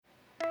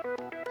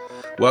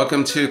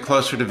Welcome to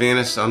Closer to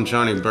Venus. I'm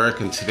Johnny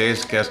Burke, and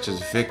today's guest is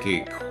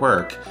Viki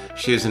Quirk.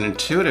 She is an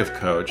intuitive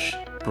coach,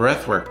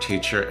 breathwork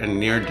teacher, and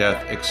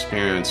near-death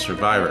experience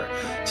survivor.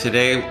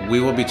 Today, we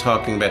will be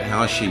talking about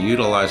how she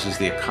utilizes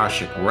the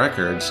Akashic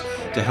records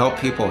to help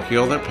people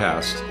heal their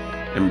past,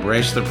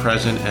 embrace the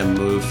present, and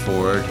move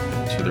forward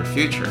to their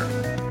future.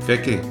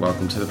 Viki,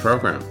 welcome to the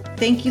program.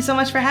 Thank you so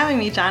much for having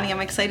me, Johnny.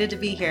 I'm excited to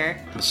be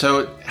here.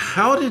 So,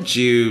 how did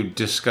you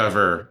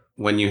discover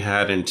when you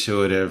had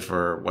intuitive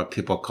or what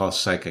people call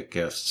psychic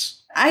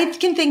gifts? I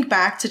can think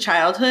back to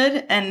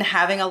childhood and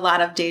having a lot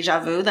of deja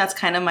vu. That's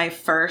kind of my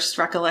first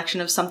recollection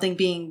of something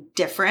being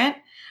different.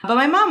 But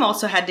my mom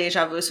also had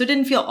deja vu, so it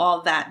didn't feel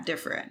all that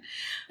different.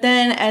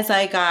 Then as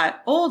I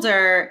got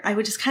older, I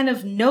would just kind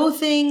of know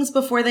things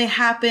before they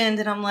happened.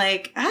 And I'm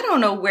like, I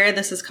don't know where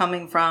this is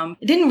coming from.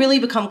 It didn't really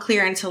become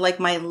clear until like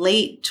my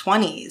late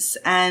 20s.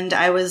 And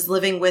I was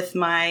living with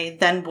my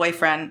then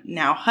boyfriend,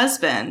 now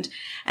husband.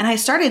 And I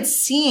started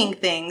seeing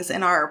things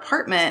in our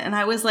apartment. And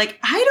I was like,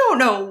 I don't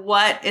know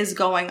what is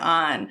going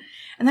on.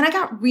 And then I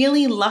got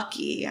really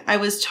lucky. I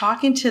was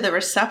talking to the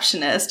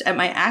receptionist at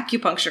my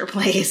acupuncture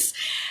place.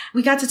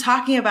 We got to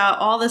talking about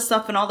all this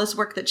stuff and all this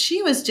work that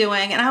she was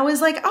doing. And I was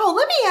like, oh,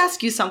 let me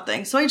ask you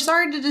something. So I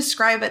started to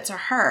describe it to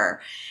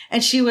her.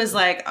 And she was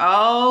like,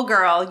 oh,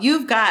 girl,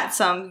 you've got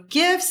some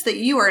gifts that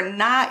you are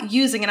not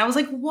using. And I was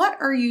like, what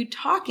are you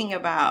talking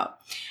about?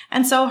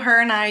 And so her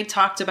and I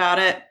talked about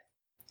it.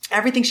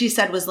 Everything she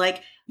said was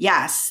like,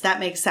 yes, that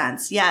makes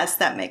sense. Yes,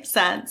 that makes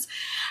sense.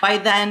 I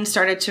then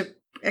started to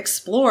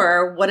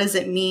explore, what does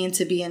it mean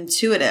to be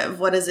intuitive?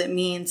 What does it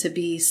mean to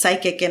be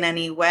psychic in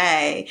any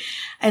way?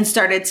 And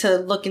started to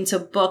look into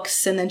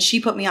books. And then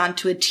she put me on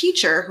to a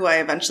teacher who I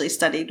eventually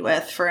studied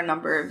with for a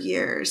number of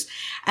years.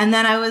 And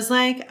then I was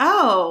like,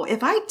 oh,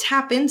 if I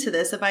tap into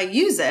this, if I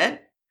use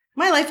it,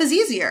 my life is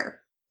easier.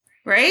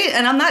 Right?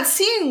 And I'm not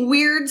seeing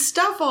weird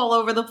stuff all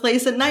over the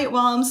place at night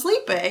while I'm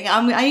sleeping.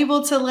 I'm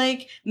able to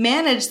like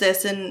manage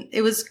this. And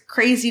it was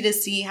crazy to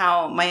see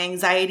how my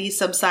anxiety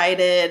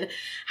subsided,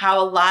 how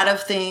a lot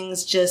of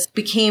things just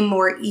became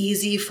more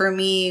easy for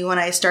me when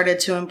I started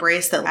to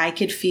embrace that I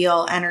could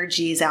feel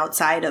energies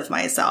outside of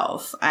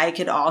myself. I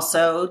could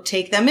also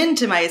take them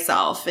into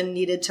myself and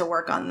needed to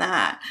work on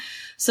that.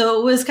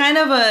 So it was kind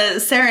of a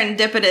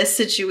serendipitous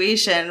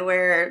situation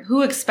where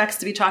who expects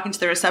to be talking to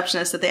the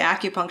receptionist at the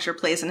acupuncture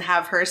place and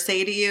have her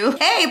say to you,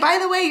 hey, by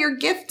the way, you're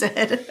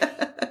gifted.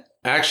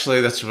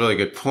 Actually, that's a really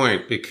good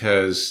point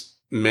because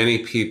many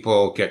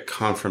people get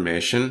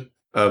confirmation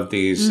of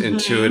these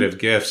intuitive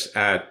gifts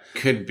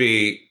could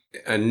be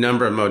a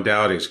number of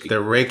modalities.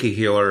 The Reiki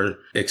healer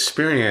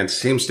experience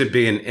seems to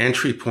be an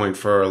entry point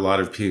for a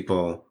lot of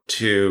people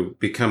to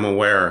become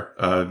aware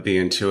of the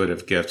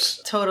intuitive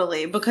gifts.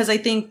 Totally. Because I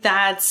think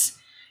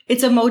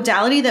it's a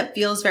modality that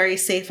feels very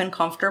safe and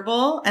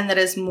comfortable and that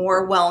is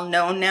more well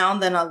known now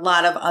than a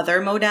lot of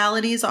other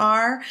modalities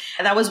are.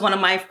 And that was one of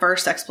my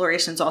first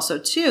explorations also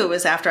too,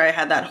 was after I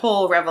had that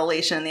whole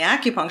revelation in the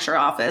acupuncture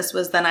office,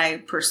 was then I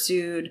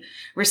pursued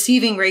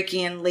receiving Reiki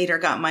and later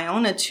got my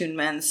own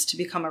attunements to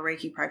become a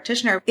Reiki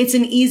practitioner. It's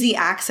an easy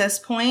access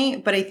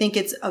point, but I think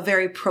it's a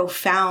very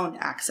profound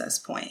access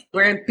point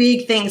where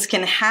big things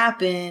can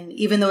happen,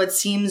 even though it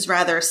seems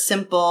rather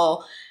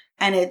simple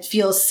and it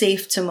feels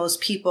safe to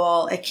most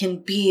people. It can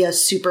be a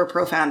super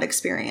profound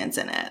experience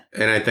in it.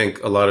 And I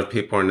think a lot of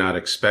people are not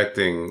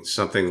expecting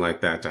something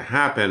like that to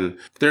happen.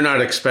 They're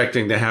not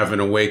expecting to have an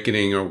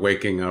awakening or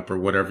waking up or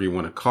whatever you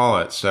want to call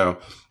it. So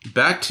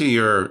back to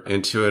your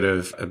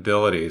intuitive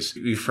abilities.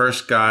 You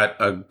first got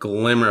a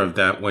glimmer of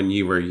that when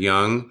you were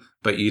young,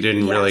 but you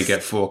didn't really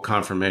get full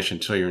confirmation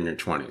until you're in your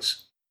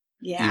 20s.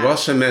 Yeah. You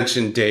also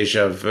mentioned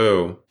deja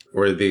vu.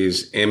 Were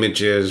these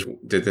images,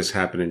 did this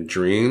happen in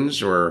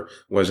dreams or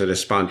was it a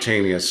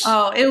spontaneous?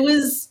 Oh, it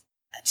was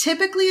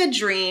typically a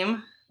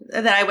dream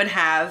that I would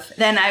have.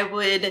 Then I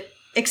would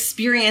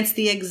experience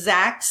the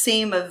exact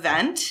same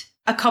event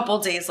a couple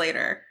days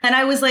later. And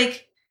I was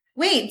like,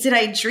 wait, did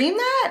I dream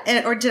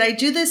that? Or did I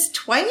do this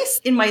twice?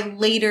 In my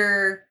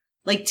later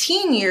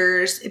teen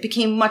years, it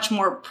became much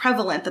more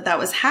prevalent that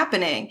was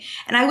happening.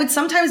 And I would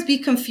sometimes be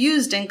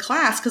confused in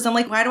class because I'm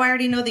like, why do I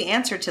already know the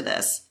answer to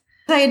this?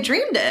 I had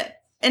dreamed it.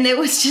 And it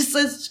was just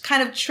this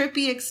kind of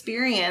trippy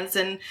experience.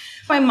 And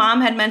my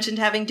mom had mentioned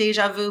having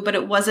deja vu, but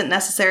it wasn't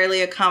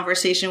necessarily a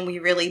conversation we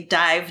really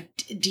dived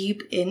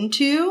deep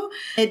into.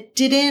 It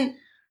didn't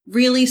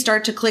really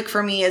start to click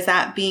for me as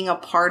that being a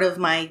part of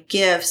my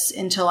gifts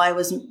until I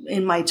was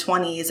in my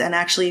 20s and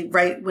actually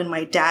right when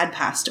my dad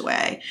passed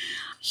away.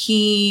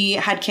 He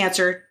had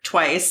cancer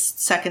twice.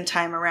 Second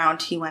time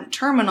around, he went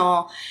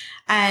terminal.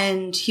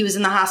 And he was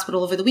in the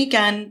hospital over the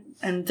weekend.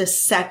 And the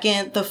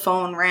second the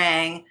phone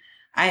rang,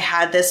 I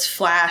had this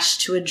flash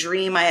to a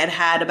dream I had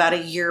had about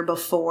a year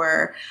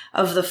before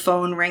of the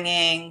phone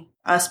ringing,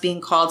 us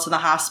being called to the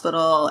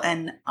hospital,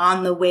 and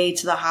on the way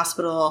to the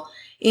hospital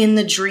in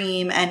the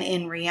dream and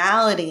in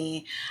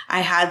reality, I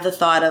had the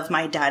thought of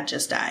my dad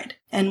just died.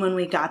 And when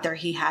we got there,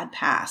 he had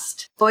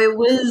passed. So it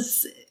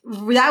was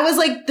that was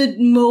like the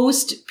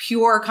most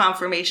pure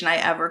confirmation I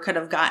ever could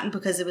have gotten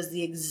because it was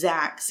the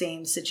exact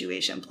same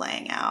situation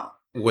playing out.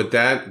 Would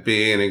that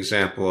be an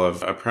example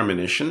of a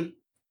premonition?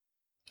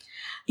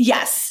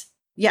 Yes.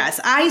 Yes.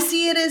 I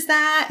see it as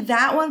that.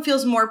 That one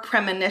feels more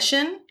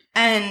premonition,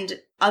 and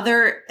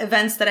other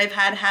events that I've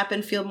had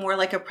happen feel more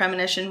like a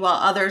premonition, while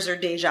others are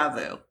deja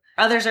vu.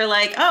 Others are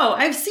like, oh,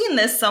 I've seen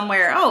this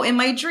somewhere. Oh, in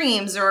my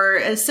dreams or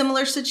a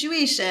similar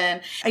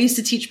situation. I used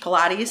to teach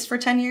Pilates for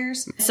 10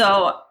 years.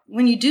 So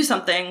when you do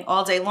something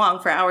all day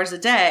long for hours a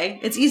day,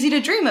 it's easy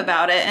to dream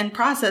about it and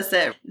process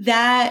it.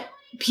 That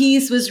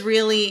piece was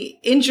really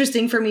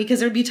interesting for me because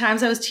there'd be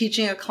times I was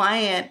teaching a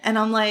client and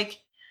I'm like,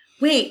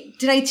 wait,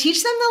 did I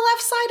teach them the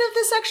left side of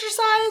this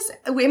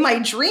exercise in my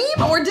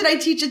dream, or did I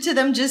teach it to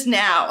them just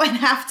now and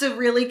have to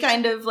really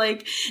kind of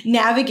like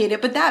navigate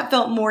it? But that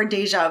felt more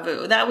deja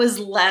vu. That was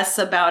less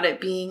about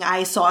it being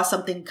I saw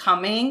something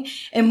coming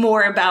and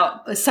more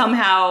about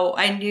somehow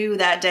I knew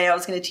that day I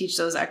was going to teach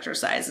those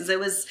exercises.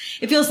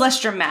 It feels less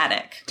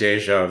dramatic.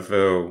 Deja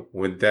vu,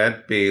 would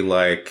that be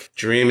like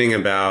dreaming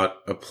about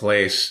a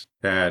place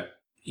that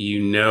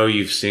you know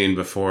you've seen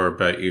before,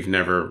 but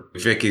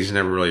Viki's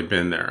never really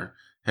been there?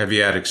 Have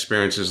you had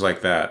experiences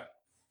like that?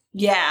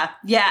 Yeah.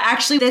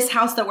 Actually, this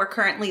house that we're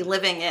currently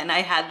living in,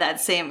 I had that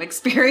same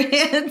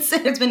experience.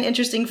 It's been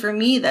interesting for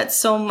me that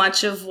so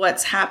much of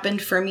what's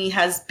happened for me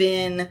has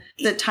been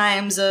the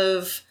times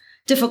of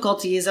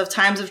difficulties, of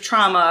times of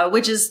trauma,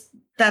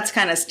 that's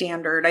kind of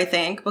standard, I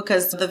think,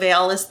 because the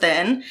veil is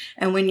thin.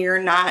 And when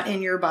you're not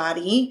in your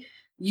body,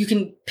 you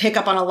can pick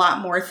up on a lot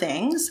more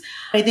things.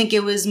 I think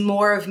it was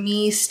more of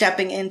me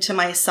stepping into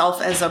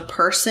myself as a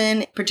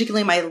person,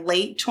 particularly my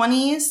late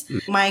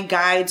 20s. My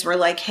guides were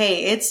like,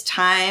 hey, it's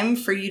time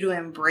for you to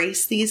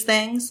embrace these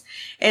things.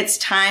 It's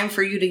time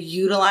for you to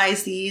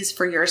utilize these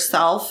for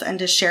yourself and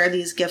to share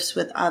these gifts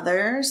with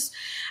others.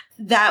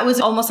 That was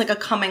almost like a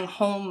coming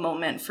home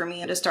moment for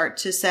me to start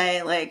to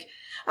say like,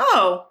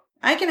 oh,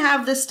 I can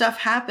have this stuff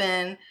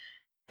happen.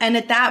 And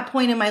at that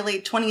point in my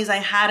late 20s, I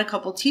had a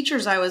couple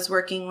teachers I was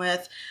working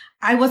with.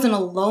 I wasn't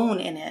alone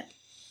in it.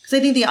 Because I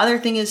think the other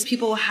thing is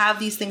people have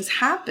these things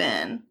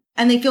happen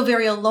and they feel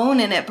very alone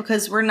in it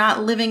because we're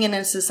not living in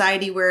a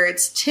society where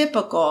it's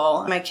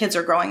typical. My kids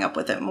are growing up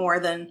with it more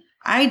than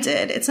I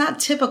did. It's not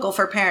typical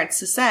for parents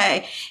to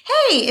say,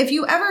 hey, if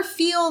you ever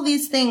feel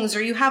these things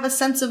or you have a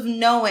sense of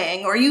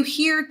knowing or you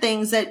hear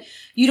things that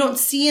you don't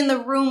see in the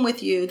room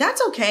with you,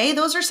 that's okay.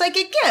 Those are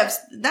psychic gifts.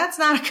 That's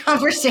not a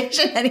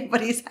conversation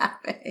anybody's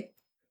having.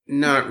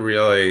 Not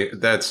really.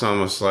 That's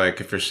almost like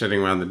if you're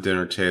sitting around the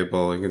dinner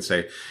table, you can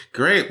say,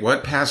 great,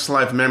 what past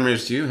life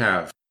memories do you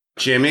have?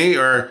 Jimmy,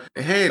 or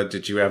hey,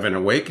 did you have an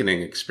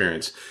awakening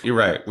experience? You're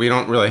right. We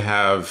don't really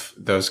have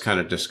those kind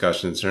of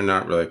discussions. They're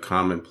not really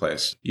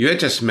commonplace. You had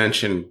just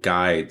mentioned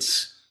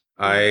guides.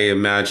 I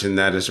imagine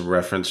that is a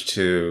reference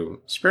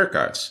to spirit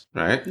guides,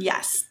 right?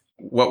 Yes.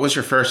 What was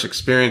your first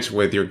experience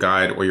with your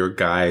guide or your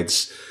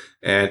guides?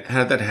 And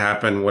how did that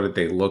happen? What did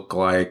they look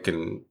like?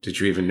 And did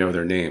you even know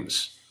their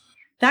names?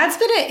 That's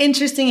been an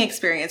interesting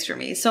experience for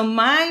me. So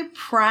my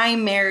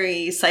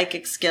primary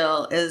psychic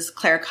skill is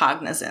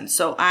claircognizance.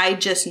 So I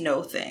just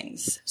know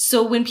things.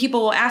 So when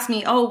people will ask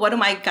me, oh, what do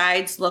my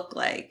guides look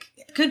like?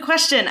 Good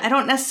question. I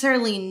don't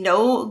necessarily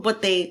know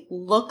what they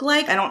look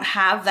like. I don't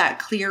have that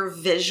clear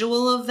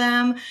visual of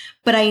them,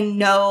 but I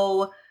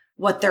know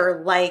what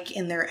they're like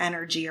in their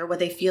energy or what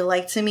they feel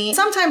like to me.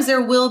 Sometimes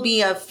there will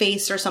be a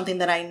face or something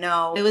that I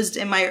know. It was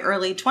in my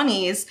early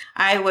 20s.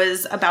 I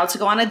was about to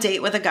go on a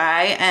date with a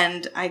guy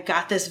and I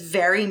got this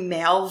very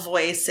male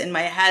voice in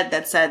my head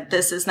that said,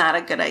 this is not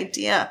a good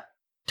idea.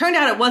 Turned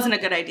out it wasn't a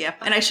good idea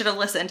and I should have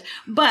listened.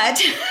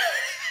 But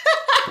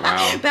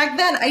wow. Back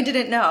then I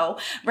didn't know,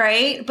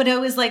 right? But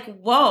it was like,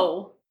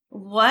 whoa,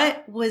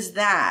 what was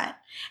that?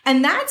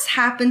 And that's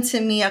happened to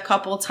me a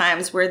couple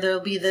times where there'll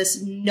be this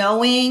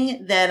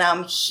knowing that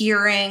I'm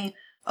hearing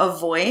a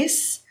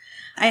voice.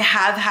 I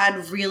have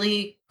had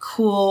really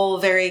cool,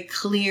 very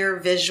clear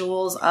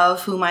visuals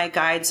of who my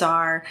guides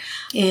are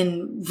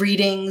in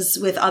readings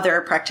with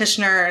other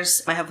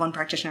practitioners. I have one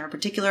practitioner in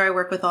particular I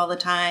work with all the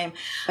time,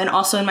 and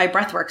also in my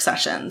breathwork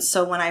sessions.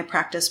 So when I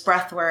practice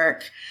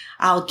breathwork,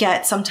 I'll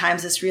get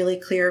sometimes this really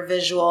clear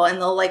visual and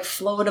they'll like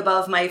float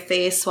above my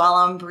face while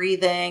I'm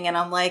breathing. And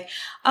I'm like,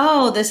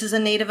 oh, this is a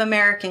Native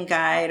American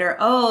guide, or,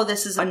 oh,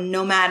 this is a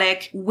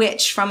nomadic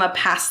witch from a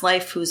past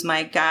life who's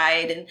my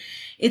guide. And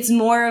it's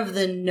more of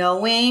the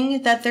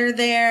knowing that they're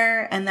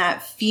there and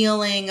that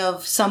feeling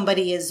of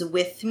somebody is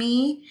with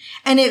me.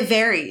 And it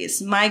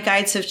varies. My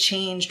guides have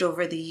changed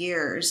over the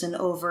years and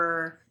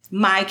over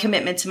my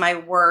commitment to my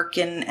work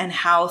and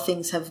how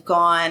things have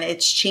gone.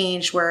 It's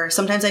changed where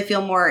sometimes I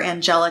feel more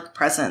angelic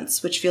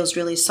presence, which feels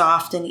really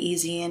soft and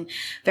easy and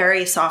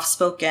very soft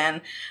spoken.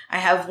 I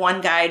have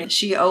one guide.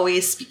 She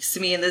always speaks to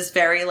me in this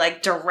very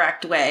like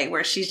direct way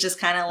where she's just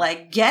kind of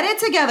like, get it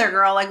together,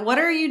 girl. Like, what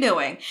are you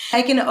doing?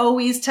 I can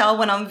always tell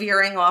when I'm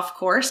veering off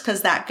course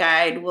because that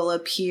guide will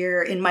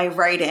appear in my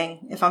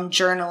writing. If I'm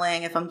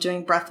journaling, if I'm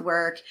doing breath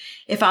work,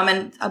 if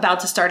I'm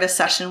about to start a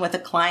session with a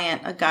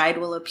client, a guide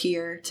will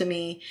appear to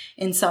me.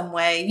 in some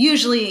way.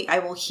 Usually I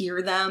will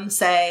hear them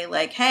say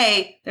like,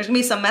 hey, there's going to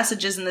be some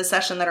messages in this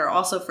session that are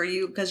also for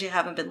you because you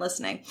haven't been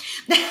listening.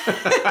 Mine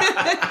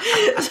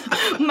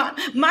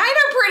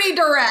are pretty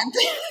direct.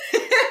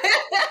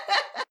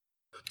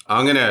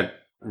 I'm going to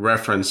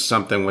reference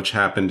something which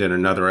happened in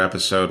another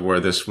episode where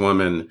this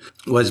woman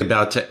was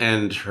about to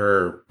end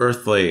her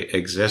earthly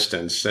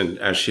existence. And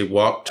as she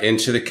walked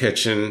into the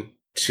kitchen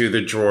to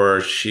the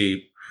drawer,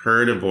 she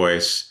heard a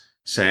voice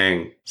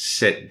saying,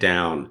 "Sit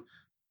down."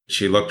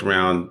 She looked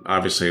around.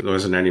 Obviously, there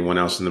wasn't anyone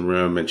else in the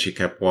room, and she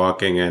kept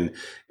walking. And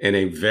in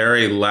a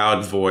very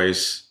loud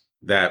voice,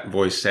 that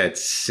voice said,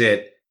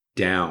 "Sit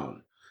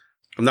down."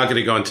 I'm not going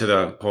to go into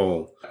the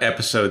whole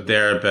episode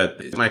there,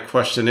 but my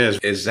question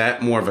is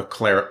that more of a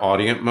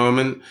clairaudient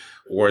moment,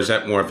 or is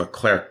that more of a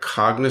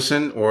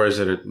claircognizant, or is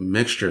it a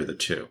mixture of the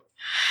two?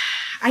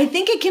 I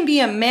think it can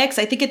be a mix.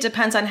 I think it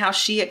depends on how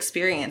she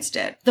experienced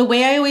it. The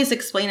way I always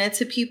explain it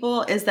to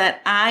people is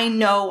that I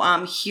know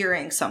I'm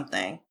hearing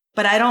something,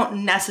 but I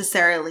don't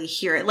necessarily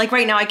hear it. Like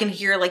right now, I can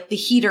hear like the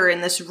heater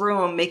in this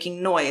room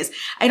making noise.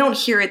 I don't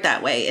hear it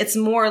that way. It's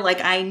more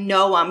like I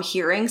know I'm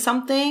hearing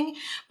something,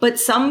 but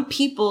some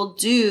people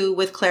do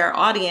with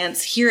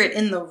clairaudience hear it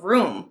in the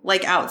room,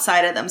 like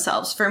outside of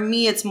themselves. For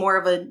me, it's more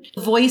of a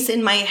voice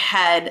in my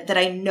head that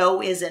I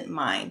know isn't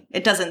mine.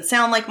 It doesn't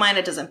sound like mine.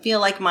 It doesn't feel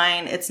like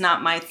mine. It's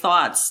not my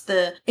thoughts.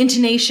 The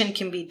intonation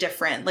can be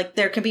different. Like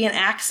there could be an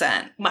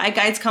accent. My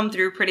guides come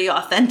through pretty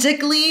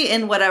authentically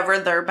in whatever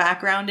their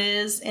background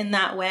is in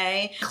that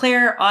way.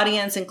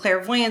 Clairaudience and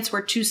clairvoyance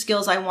were two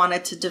skills I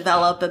wanted to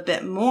develop a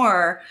bit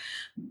more.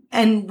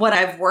 And what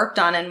I've worked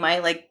on in my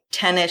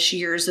 10-ish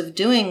years of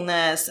doing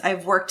this,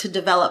 I've worked to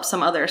develop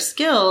some other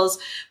skills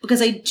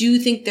because I do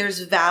think there's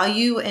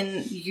value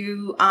in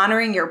you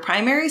honoring your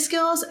primary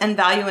skills and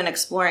value in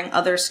exploring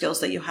other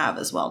skills that you have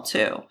as well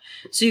too.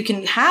 So you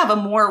can have a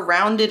more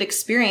rounded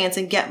experience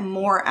and get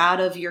more out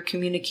of your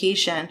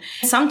communication.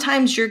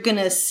 Sometimes you're going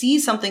to see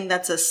something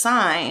that's a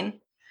sign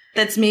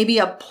that's maybe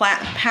a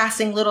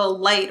passing little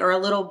light or a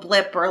little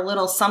blip or a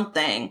little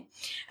something.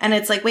 And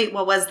it's like, wait,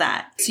 what was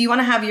that? So you want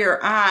to have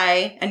your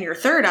eye and your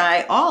third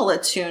eye all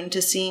attuned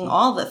to seeing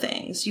all the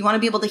things. You want to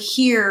be able to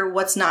hear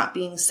what's not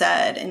being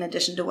said in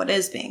addition to what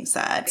is being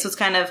said. So it's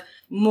kind of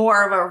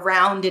more of a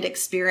rounded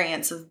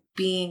experience of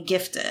being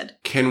gifted.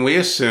 Can we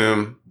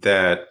assume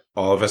that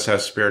all of us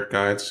have spirit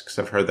guides? Because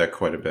I've heard that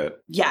quite a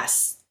bit.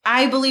 Yes,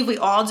 I believe we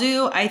all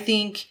do. I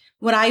think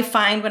what I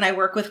find when I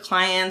work with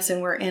clients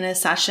and we're in a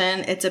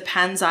session, it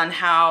depends on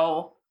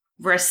how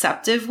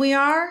receptive we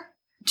are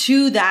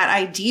to that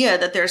idea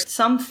that there's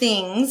some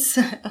things,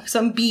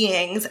 some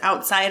beings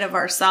outside of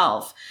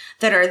ourselves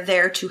that are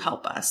there to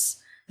help us,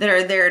 that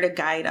are there to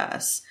guide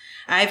us.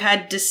 I've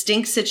had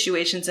distinct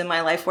situations in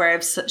my life where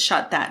I've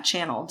shut that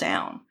channel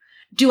down.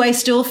 Do I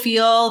still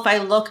feel, if I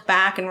look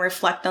back and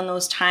reflect on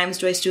those times,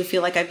 do I still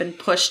feel like I've been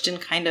pushed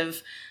and kind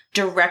of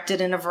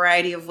directed in a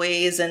variety of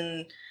ways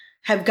and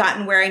have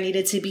gotten where I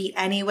needed to be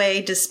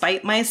anyway,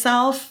 despite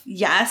myself?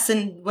 Yes.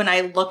 And when I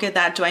look at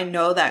that, do I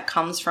know that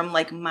comes from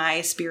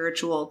my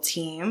spiritual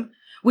team,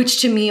 which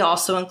to me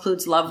also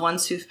includes loved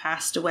ones who've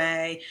passed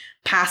away,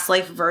 past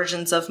life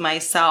versions of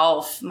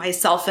myself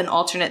in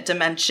alternate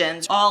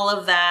dimensions. All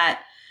of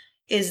that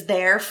is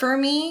there for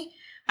me.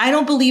 I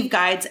don't believe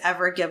guides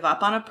ever give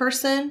up on a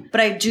person,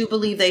 but I do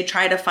believe they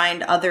try to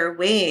find other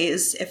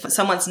ways. If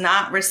someone's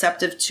not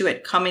receptive to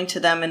it coming to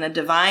them in a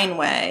divine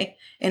way,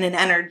 in an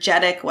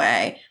energetic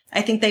way,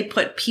 I think they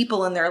put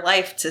people in their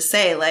life to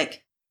say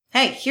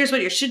hey, here's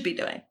what you should be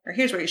doing, or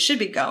here's where you should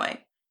be going,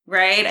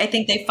 right? I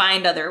think they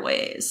find other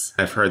ways.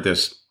 I've heard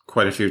this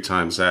quite a few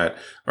times that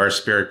our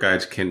spirit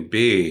guides can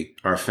be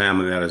our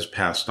family that has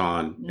passed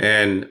on. Mm-hmm.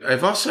 And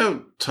I've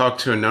also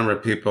talked to a number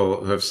of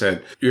people who have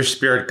said your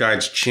spirit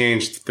guides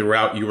changed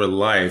throughout your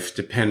life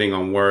depending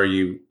on where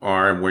you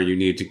are and where you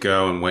need to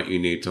go and what you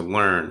need to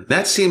learn.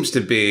 That seems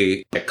to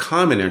be a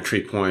common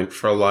entry point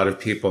for a lot of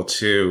people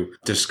to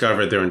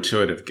discover their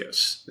intuitive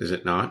gifts, is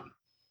it not?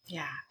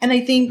 Yeah. And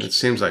I think it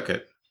seems like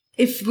it.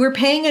 If we're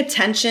paying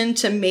attention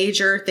to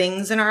major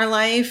things in our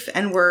life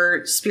and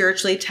we're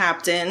spiritually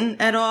tapped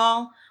in at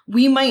all,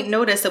 we might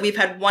notice that we've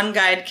had one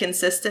guide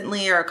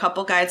consistently or a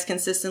couple guides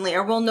consistently,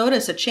 or we'll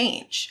notice a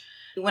change.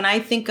 When I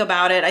think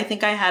about it, I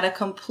think I had a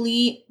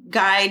complete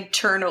guide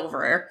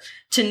turnover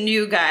to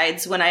new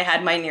guides when I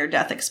had my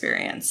near-death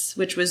experience,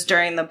 which was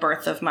during the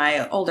birth of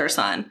my older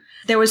son.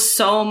 There was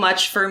so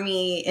much for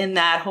me in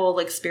that whole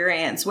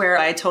experience where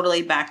I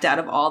totally backed out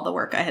of all the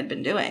work I had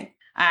been doing.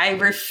 I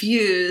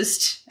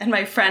refused, and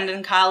my friend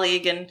and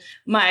colleague and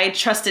my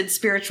trusted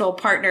spiritual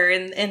partner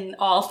in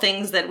all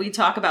things that we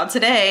talk about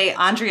today,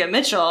 Andrea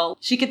Mitchell,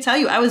 she could tell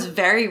you I was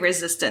very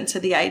resistant to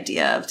the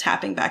idea of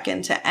tapping back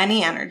into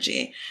any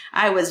energy.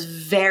 I was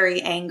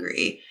very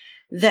angry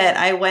that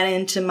I went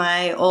into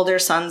my older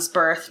son's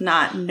birth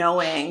not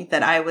knowing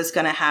that I was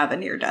going to have a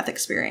near-death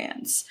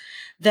experience,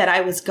 that I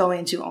was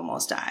going to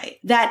almost die.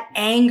 That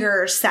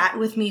anger sat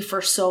with me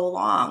for so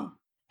long.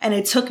 And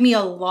it took me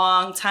a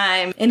long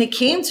time. And it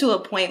came to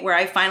a point where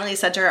I finally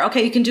said to her,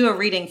 okay, you can do a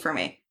reading for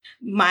me.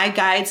 my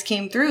guides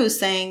came through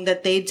saying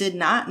that they did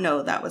not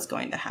know that was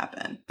going to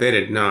happen. They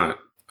did not.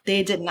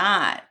 They did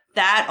not.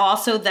 That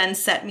also then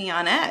set me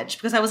on edge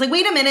because I was like,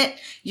 wait a minute,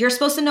 you're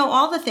supposed to know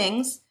all the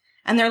things.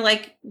 And they're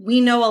like, we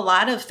know a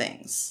lot of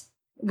things.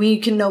 We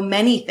can know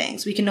many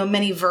things. We can know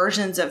many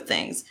versions of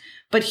things.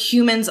 But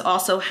humans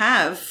also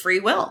have free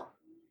will.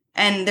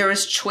 And there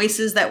was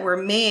choices that were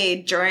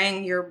made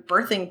during your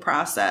birthing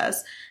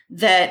process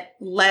that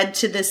led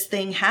to this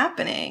thing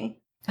happening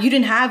you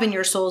didn't have in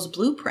your soul's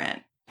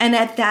blueprint. And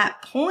at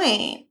that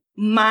point,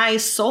 my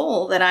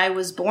soul that I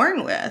was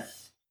born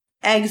with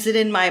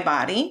exited my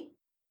body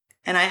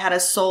and I had a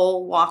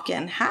soul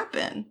walk-in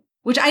happen,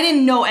 which I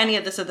didn't know any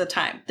of this at the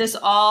time. This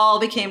all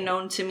became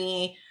known to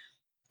me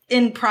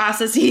in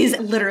processes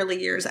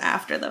literally years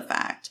after the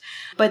fact.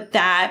 But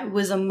that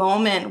was a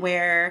moment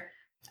where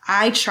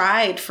I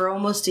tried for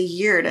almost a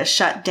year to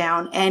shut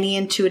down any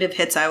intuitive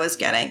hits I was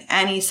getting,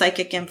 any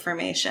psychic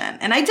information.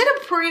 And I did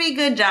a pretty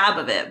good job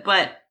of it,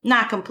 but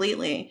not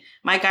completely.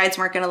 My guides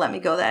weren't going to let me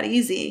go that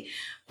easy.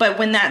 But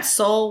when that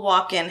soul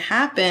walk-in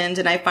happened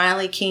and I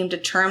finally came to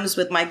terms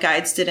with my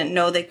guides didn't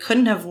know, they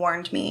couldn't have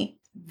warned me.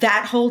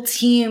 That whole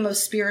team of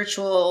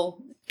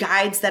spiritual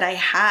guides that I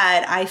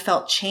had, I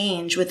felt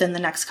change within the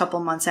next couple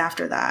months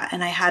after that.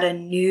 And I had a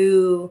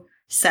new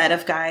set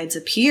of guides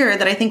appear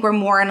that I think were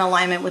more in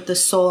alignment with the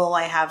soul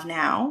I have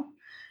now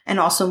and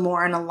also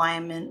more in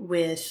alignment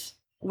with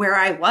where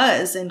I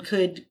was and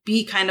could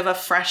be kind of a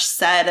fresh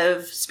set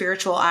of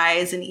spiritual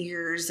eyes and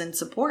ears and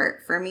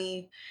support for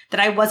me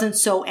that I wasn't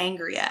so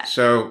angry at.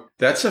 So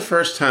that's the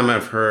first time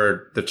I've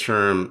heard the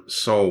term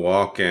soul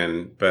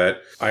walk-in,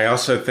 but I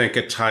also think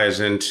it ties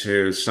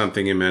into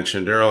something you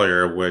mentioned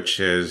earlier, which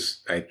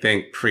is, I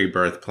think,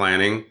 pre-birth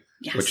planning.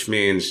 Yes. Which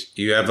means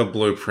you have a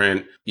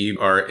blueprint. You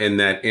are in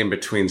that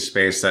in-between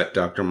space that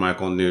Dr.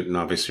 Michael Newton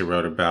obviously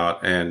wrote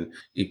about. And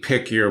you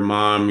pick your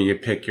mom, you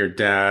pick your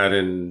dad,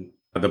 and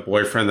the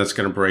boyfriend that's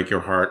going to break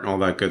your heart and all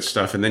that good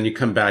stuff. And then you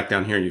come back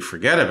down here and you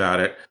forget about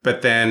it.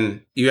 But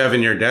then you have a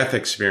near-death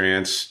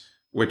experience,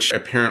 which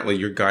apparently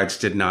your guides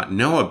did not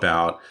know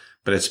about.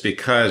 But it's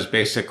because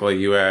basically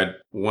you had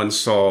one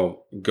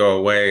soul go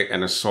away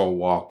and a soul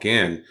walk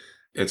in.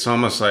 It's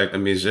almost like a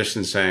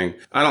musician saying,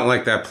 I don't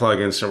like that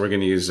plugin, so we're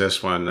going to use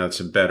this one. That's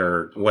a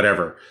better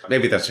whatever.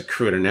 Maybe that's a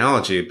crude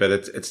analogy, but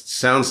it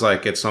sounds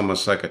like it's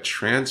almost like a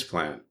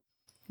transplant.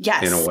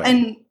 Yes. In a way.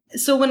 And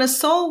so when a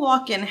soul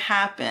walk-in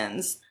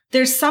happens,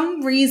 there's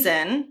some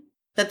reason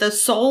that the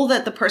soul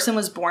that the person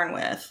was born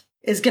with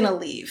is going to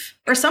leave.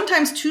 Or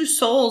sometimes two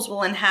souls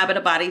will inhabit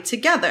a body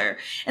together.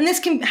 And this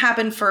can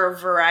happen for a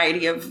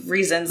variety of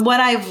reasons. What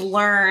I've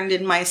learned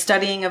in my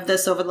studying of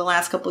this over the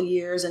last couple of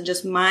years and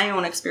just my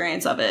own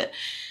experience of it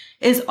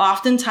is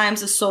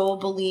oftentimes a soul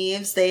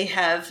believes they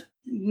have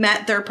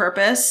met their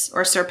purpose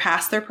or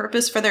surpassed their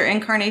purpose for their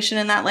incarnation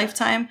in that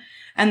lifetime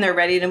and they're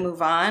ready to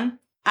move on.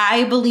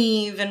 I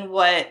believe in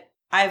what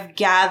I've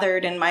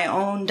gathered in my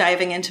own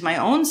diving into my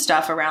own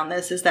stuff around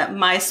this is that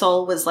my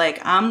soul was like,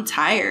 I'm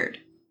tired.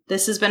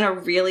 This has been a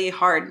really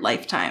hard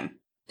lifetime.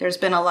 There's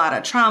been a lot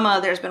of trauma.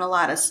 There's been a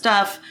lot of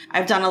stuff.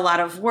 I've done a lot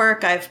of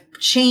work. I've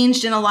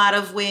changed in a lot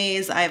of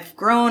ways. I've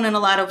grown in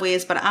a lot of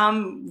ways, but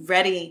I'm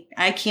ready.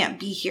 I can't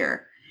be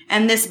here.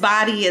 And this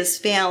body is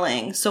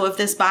failing. So if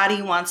this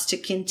body wants to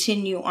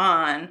continue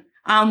on,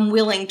 I'm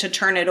willing to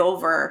turn it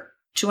over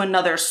to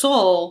another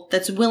soul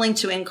that's willing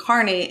to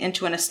incarnate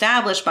into an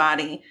established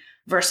body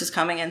versus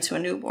coming into a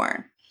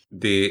newborn.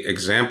 The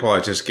example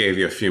I just gave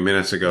you a few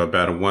minutes ago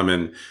about a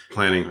woman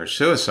planning her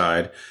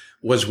suicide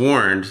was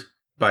warned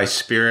by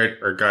spirit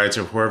or guides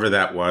or whoever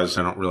that was.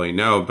 I don't really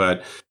know,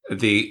 but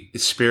the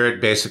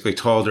spirit basically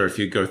told her, if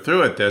you go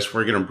through with this,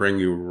 we're going to bring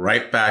you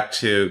right back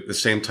to the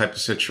same type of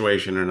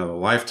situation in another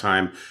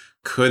lifetime.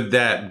 Could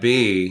that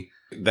be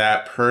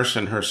that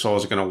person, her soul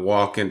is going to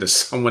walk into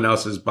someone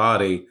else's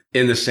body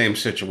in the same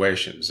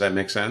situation? Does that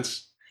make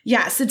sense?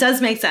 Yes, it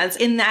does make sense.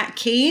 In that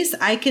case,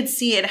 I could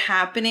see it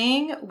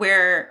happening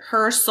where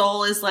her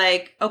soul is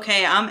like,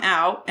 okay, I'm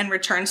out and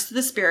returns to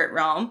the spirit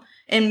realm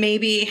and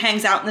maybe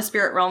hangs out in the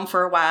spirit realm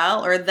for a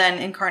while or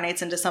then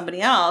incarnates into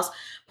somebody else.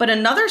 But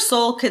another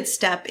soul could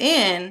step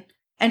in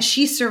and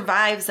she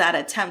survives that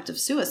attempt of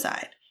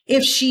suicide.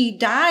 If she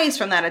dies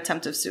from that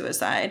attempt of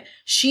suicide,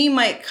 she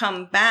might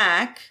come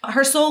back.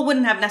 Her soul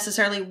wouldn't have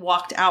necessarily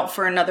walked out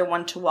for another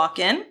one to walk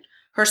in.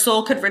 Her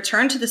soul could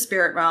return to the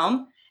spirit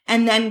realm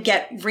and then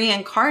get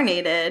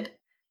reincarnated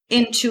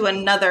into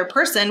another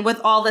person with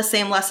all the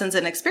same lessons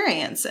and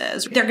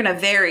experiences. They're going to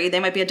vary. They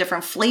might be a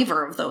different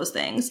flavor of those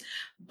things,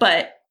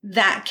 but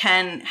that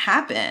can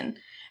happen.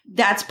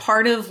 That's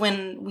part of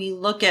when we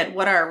look at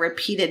what our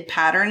repeated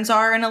patterns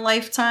are in a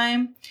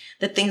lifetime,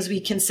 the things we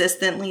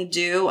consistently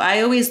do.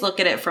 I always look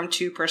at it from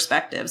two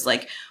perspectives.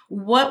 Like,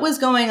 what was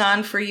going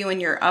on for you in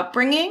your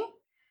upbringing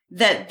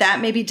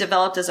that maybe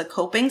developed as a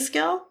coping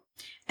skill?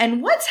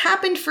 And what's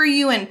happened for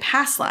you in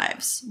past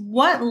lives?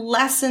 What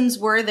lessons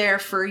were there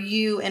for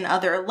you in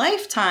other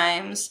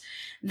lifetimes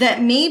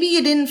that maybe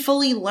you didn't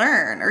fully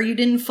learn or you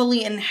didn't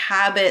fully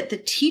inhabit the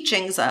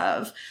teachings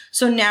of.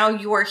 So now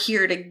you're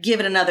here to give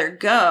it another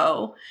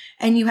go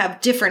and you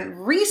have different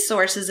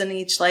resources in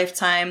each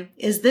lifetime.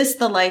 Is this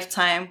the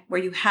lifetime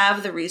where you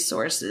have the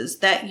resources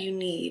that you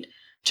need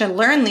to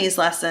learn these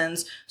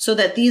lessons so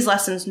that these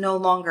lessons no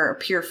longer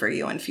appear for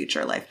you in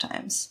future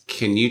lifetimes?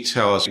 Can you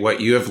tell us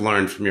what you have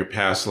learned from your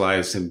past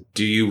lives, and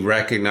do you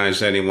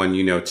recognize anyone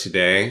you know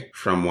today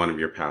from one of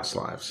your past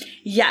lives?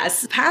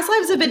 Yes. Past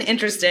lives have been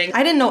interesting.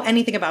 I didn't know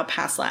anything about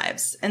past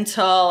lives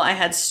until I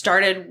had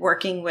started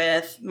working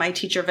with my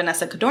teacher,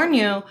 Vanessa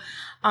Cadornu,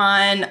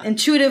 on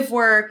intuitive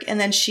work. And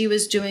then she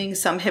was doing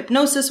some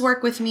hypnosis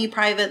work with me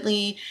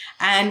privately.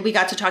 And we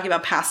got to talking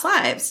about past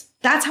lives.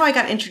 That's how I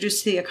got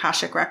introduced to the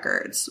Akashic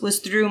records, was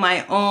through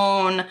my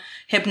own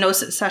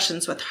hypnosis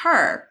sessions with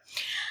her.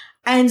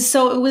 And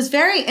so it was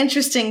very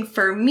interesting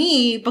for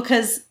me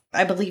because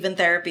I believe in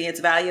therapy, it's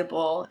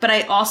valuable, but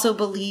I also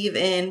believe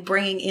in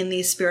bringing in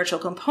these spiritual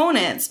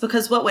components,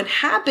 because what would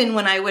happen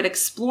when I would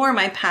explore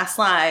my past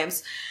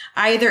lives,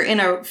 either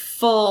in a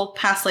full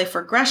past life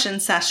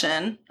regression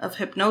session of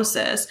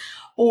hypnosis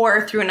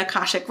or through an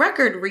Akashic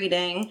record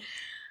reading,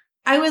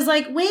 I was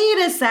like, wait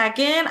a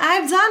second,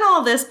 I've done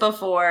all this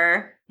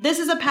before. This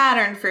is a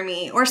pattern for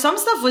me. Or some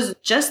stuff was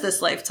just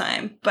this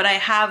lifetime, but I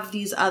have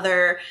these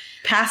other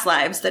past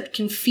lives that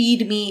can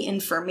feed me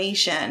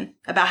information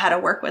about how to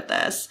work with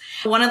this.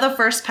 One of the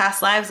first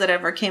past lives that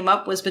ever came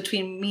up was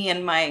between me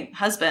and my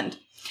husband.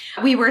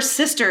 We were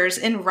sisters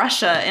in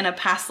Russia in a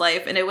past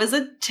life, and it was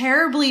a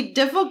terribly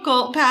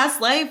difficult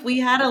past life. We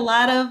had a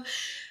lot of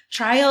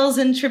trials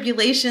and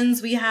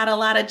tribulations. We had a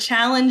lot of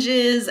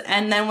challenges.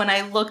 And then when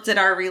I looked at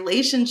our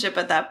relationship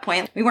at that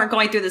point, we weren't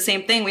going through the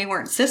same thing. We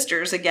weren't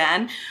sisters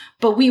again,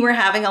 but we were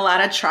having a lot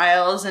of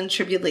trials and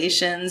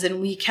tribulations, and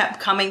we kept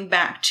coming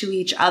back to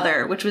each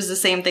other, which was the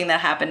same thing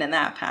that happened in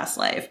that past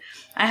life.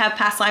 I have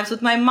past lives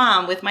with my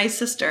mom, with my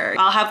sister.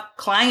 I'll have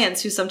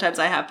clients who sometimes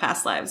I have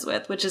past lives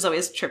with, which is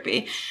always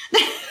trippy.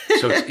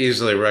 So it's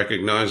easily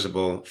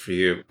recognizable for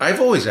you. I've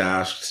always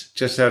asked,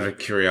 just out of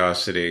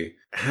curiosity,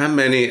 how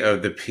many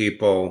of the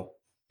people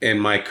in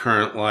my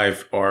current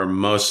life are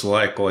most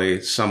likely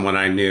someone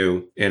I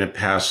knew in a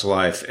past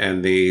life?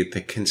 And the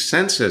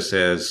consensus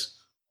is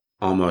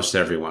almost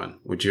everyone.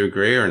 Would you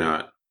agree or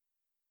not?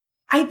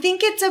 I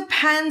think it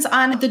depends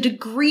on the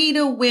degree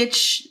to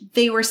which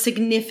they were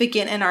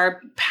significant in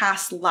our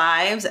past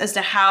lives as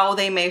to how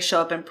they may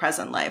show up in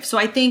present life. So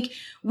I think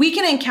we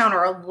can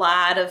encounter a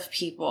lot of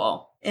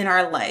people in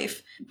our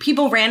life,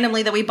 people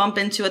randomly that we bump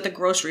into at the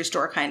grocery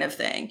store kind of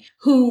thing,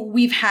 who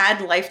we've had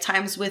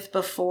lifetimes with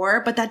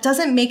before, but that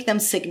doesn't make them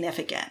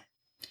significant.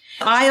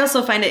 I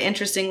also find it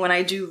interesting when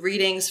I do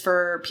readings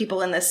for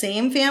people in the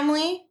same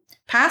family,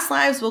 past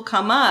lives will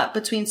come up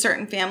between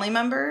certain family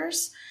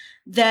members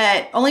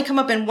that only come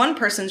up in one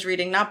person's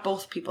reading, not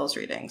both people's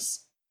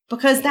readings,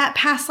 because that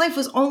past life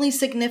was only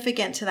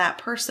significant to that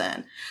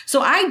person.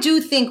 So I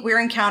do think we're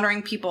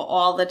encountering people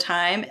all the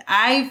time.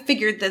 I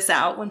figured this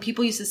out when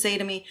people used to say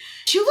to me,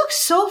 "You look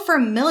so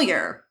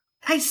familiar.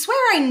 I swear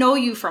I know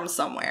you from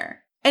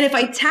somewhere." And if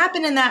I tap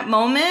in that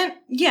moment,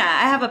 yeah,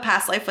 I have a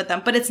past life with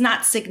them, but it's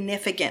not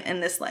significant in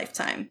this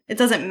lifetime. It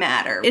doesn't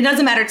matter. It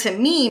doesn't matter to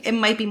me. It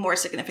might be more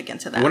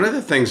significant to them. One of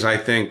the things I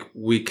think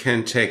we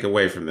can take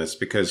away from this,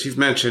 because you've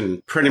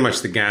mentioned pretty much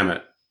the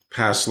gamut,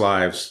 past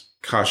lives,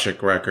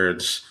 Akashic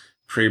records,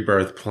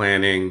 pre-birth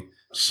planning,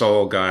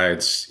 soul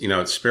guides,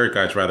 spirit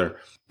guides rather.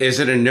 Is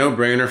it a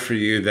no-brainer for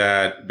you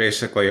that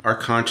basically our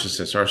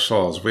consciousness, our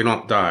souls, we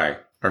don't die.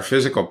 Our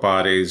physical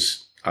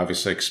bodies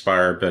obviously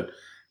expire, but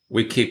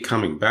we keep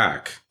coming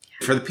back.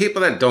 For the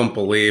people that don't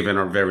believe and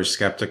are very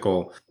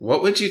skeptical,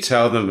 what would you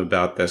tell them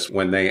about this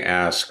when they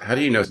ask, how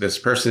do you know this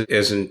person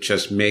isn't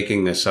just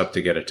making this up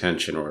to get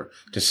attention or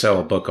to sell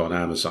a book on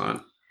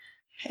Amazon?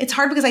 It's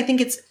hard because I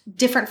think it's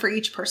different for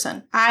each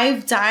person.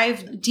 I've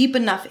dived deep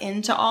enough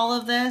into all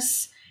of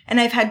this, and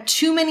I've had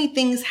too many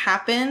things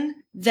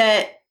happen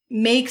that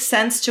make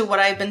sense to what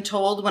I've been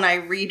told when I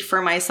read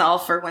for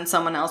myself or when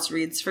someone else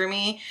reads for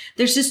me.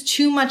 There's just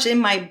too much in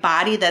my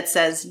body that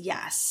says,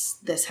 yes,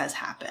 this has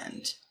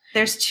happened.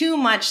 There's too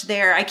much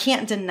there. I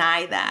can't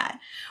deny that.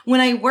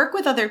 When I work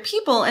with other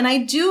people, and I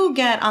do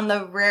get on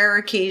the rare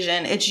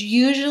occasion, it's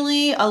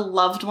usually a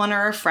loved one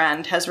or a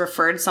friend has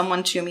referred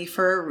someone to me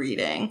for a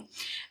reading,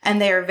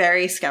 and they are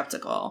very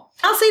skeptical.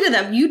 I'll say to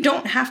them, you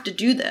don't have to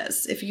do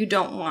this if you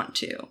don't want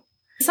to.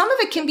 Some of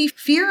it can be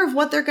fear of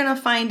what they're going to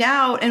find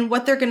out and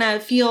what they're going to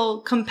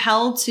feel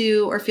compelled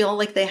to or feel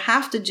like they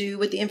have to do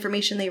with the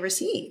information they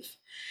receive.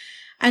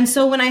 And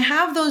so when I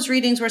have those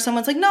readings where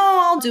someone's like, no,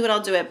 I'll do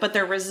it, but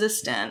they're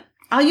resistant,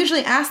 I'll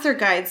usually ask their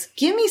guides,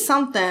 give me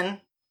something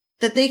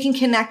that they can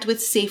connect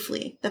with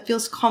safely, that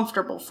feels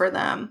comfortable for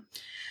them,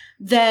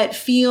 that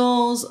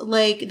feels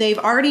like they've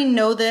already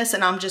know this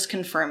and I'm just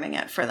confirming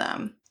it for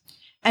them.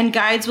 And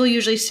guides will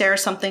usually share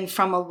something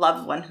from a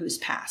loved one who's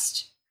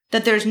passed,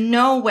 that there's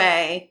no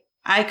way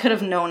I could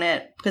have known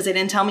it because they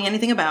didn't tell me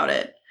anything about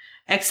it,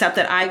 except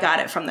that I got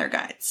it from their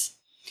guides.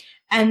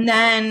 And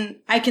then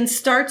I can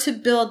start to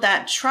build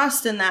that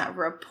trust and that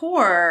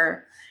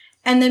rapport.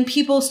 And then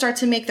people start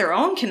to make their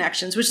own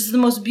connections, which is the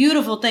most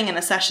beautiful thing in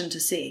a session to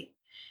see,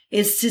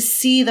 is to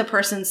see the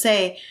person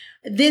say,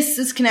 this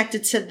is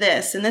connected to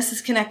this, and this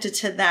is connected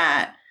to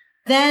that.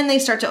 Then they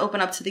start to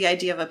open up to the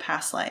idea of a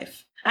past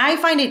life. I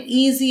find it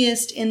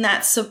easiest in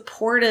that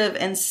supportive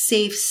and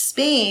safe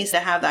space to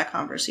have that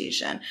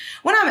conversation.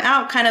 When I'm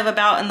out kind of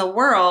about in the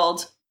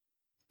world,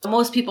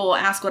 most people will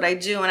ask what I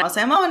do, and I'll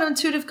say, I'm an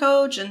intuitive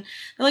coach. And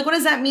they're like, what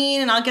does that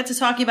mean? And I'll get to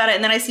talking about it.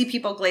 And then I see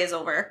people glaze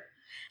over.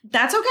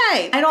 That's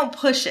okay. I don't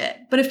push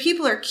it. But if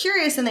people are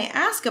curious and they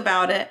ask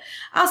about it,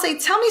 I'll say,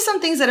 tell me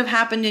some things that have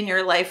happened in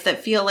your life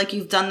that feel like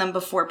you've done them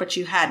before, but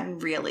you hadn't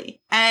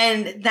really.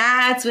 And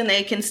that's when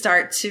they can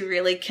start to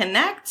really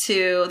connect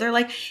to, they're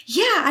like,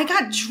 yeah, I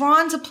got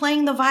drawn to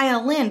playing the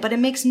violin, but it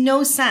makes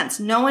no sense.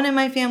 No one in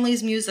my family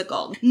is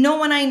musical. No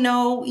one I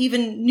know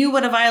even knew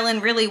what a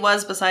violin really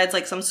was besides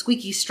like some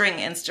squeaky string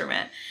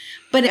instrument.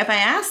 But if I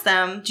ask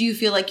them, do you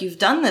feel like you've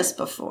done this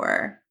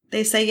before?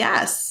 They say,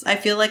 yes, I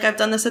feel like I've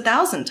done this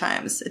 1,000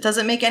 times. It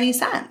doesn't make any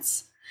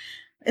sense.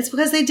 It's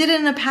because they did it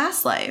in a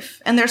past life.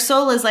 And their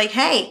soul is like,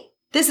 hey,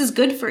 this is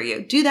good for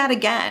you. Do that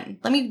again.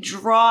 Let me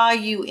draw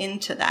you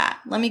into that.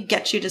 Let me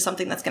get you to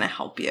something that's going to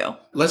help you.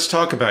 Let's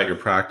talk about your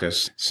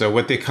practice. So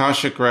with the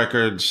Akashic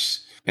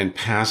records and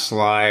past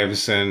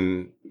lives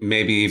and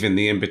maybe even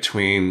the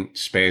in-between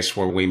space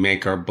where we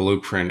make our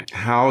blueprint,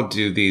 how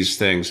do these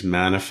things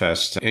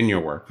manifest in your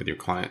work with your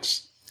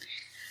clients?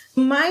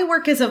 My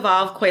work has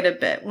evolved quite a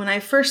bit. When I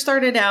first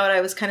started out,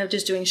 I was kind of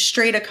just doing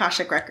straight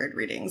Akashic record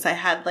readings. I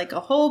had like a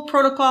whole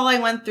protocol I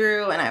went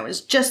through and I was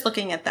just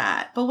looking at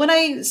that. But what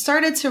I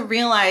started to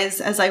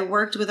realize as I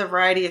worked with a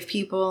variety of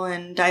people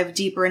and dived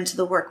deeper into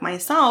the work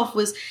myself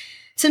was,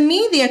 to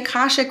me, the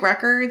Akashic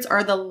records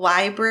are the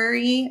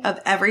library of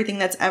everything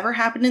that's ever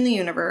happened in the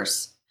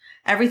universe,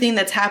 everything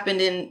that's happened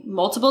in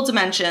multiple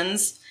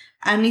dimensions,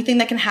 anything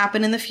that can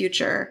happen in the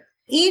future.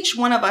 Each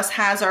one of us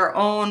has our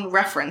own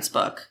reference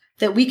book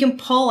that we can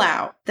pull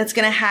out that's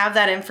going to have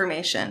that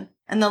information.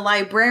 And the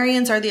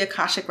librarians are the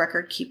Akashic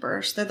record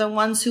keepers. They're the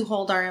ones who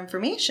hold our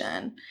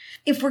information.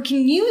 If we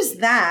can use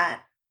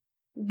that,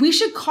 we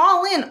should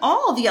call in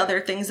all the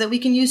other things that we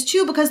can use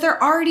too, because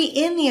they're already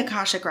in the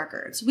Akashic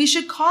records. We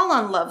should call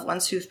on loved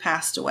ones who've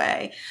passed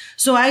away.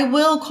 So I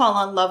will call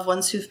on loved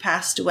ones who've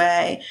passed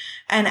away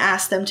and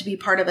ask them to be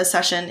part of a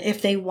session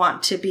if they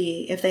want to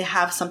be, if they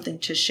have something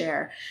to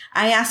share.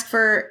 I ask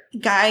for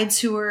guides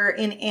who are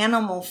in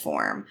animal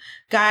form,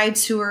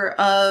 guides who are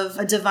of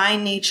a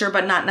divine nature,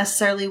 but not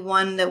necessarily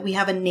one that we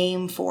have a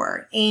name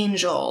for,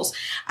 angels.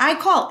 I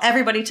call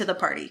everybody to the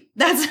party.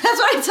 That's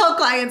what I tell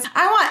clients.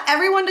 I want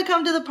everyone to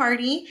come to the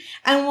party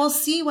and we'll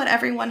see what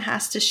everyone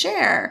has to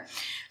share.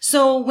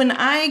 So when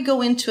I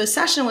go into a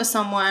session with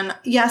someone,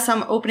 yes,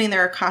 I'm opening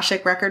their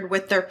Akashic record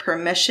with their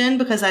permission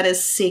because that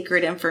is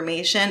sacred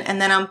information.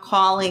 And then I'm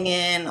calling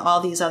in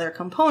all these other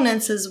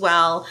components as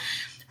well.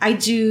 I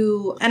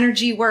do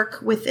energy work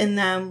within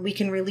them. We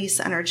can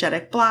release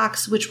energetic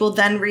blocks, which will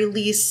then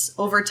release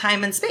over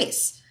time and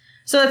space.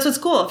 So that's what's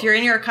cool. If you're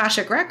in your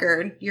Akashic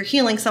record, you're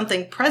healing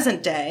something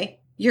present day.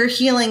 You're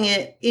healing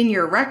it in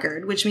your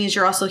record, which means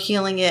you're also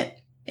healing it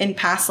in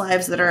past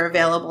lives that are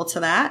available to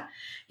that.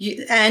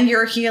 And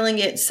you're healing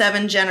it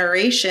 7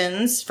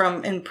 generations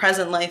from in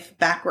present life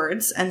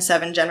backwards and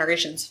 7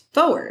 generations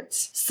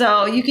forwards.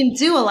 So you can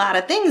do a lot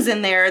of things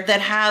in there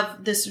that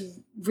have this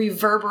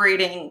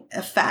reverberating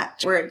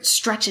effect where it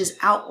stretches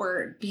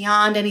outward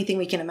beyond anything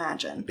we can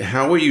imagine.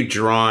 How were you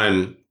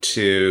drawn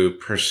to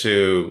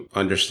pursue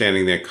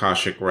understanding the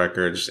Akashic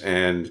records?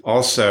 And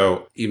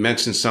also, you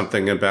mentioned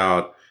something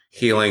about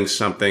healing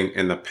something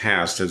in the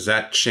past. Does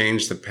that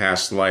change the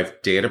past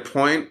life data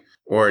point?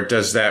 Or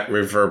does that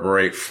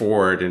reverberate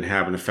forward and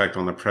have an effect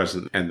on the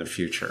present and the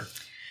future?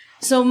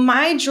 So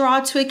my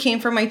draw to it came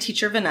from my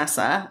teacher,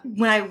 Vanessa.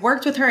 When I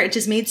worked with her, it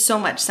just made so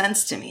much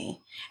sense to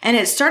me. And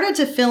it started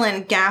to fill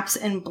in gaps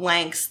and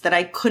blanks that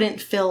I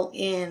couldn't fill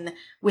in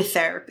with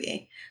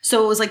therapy.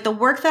 So it was like the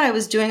work that I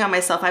was doing on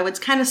myself, I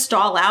would kind of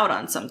stall out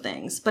on some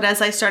things. But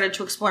as I started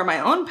to explore my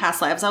own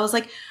past lives, I was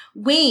like,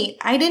 wait,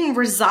 I didn't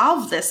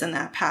resolve this in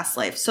that past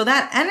life. So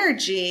that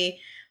energy,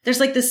 there's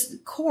like this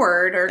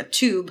cord or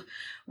tube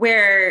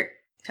where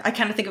I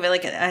kind of think of it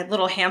like a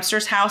little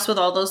hamster's house with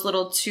all those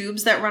little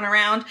tubes that run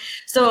around.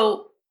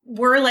 So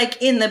we're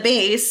like in the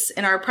base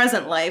in our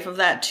present life of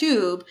that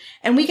tube,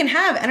 and we can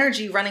have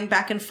energy running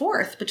back and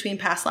forth between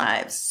past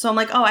lives. So I'm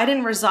like, oh, I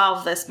didn't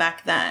resolve this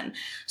back then.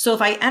 So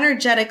if I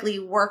energetically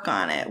work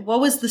on it, what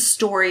was the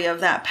story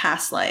of that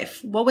past life?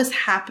 What was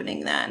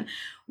happening then?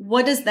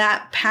 What does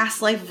that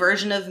past life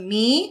version of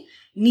me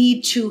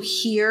need to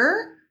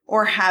hear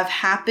or have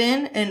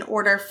happen in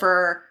order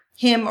for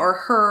him or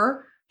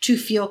her to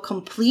feel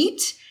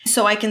complete,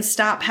 so I can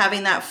stop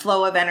having that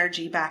flow of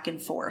energy back and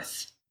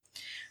forth?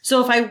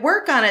 So if I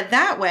work on it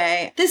that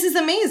way, this is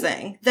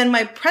amazing. Then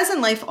my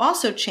present life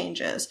also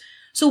changes.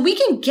 So we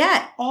can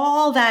get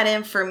all that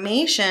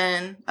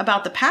information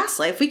about the past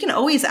life. We can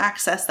always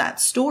access that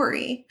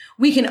story.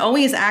 We can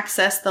always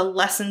access the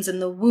lessons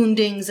and the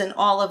woundings and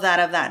all of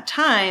that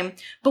time,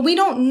 but we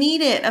don't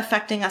need it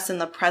affecting us in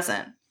the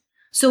present.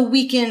 So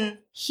we can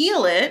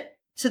heal it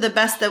to the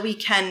best that we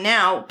can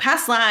now.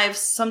 Past lives,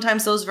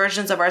 sometimes those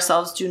versions of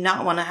ourselves do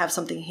not want to have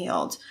something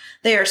healed.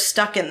 They are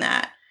stuck in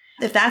that.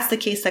 If that's the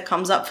case that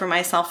comes up for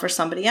myself or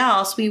somebody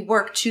else, we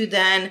work to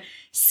then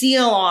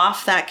seal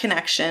off that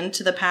connection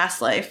to the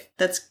past life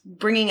that's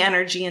bringing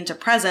energy into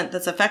present,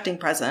 that's affecting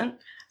present.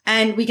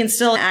 And we can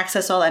still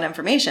access all that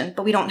information,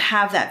 but we don't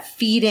have that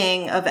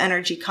feeding of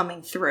energy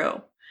coming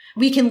through.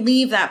 We can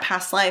leave that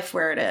past life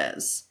where it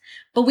is.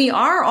 But we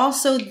are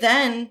also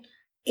then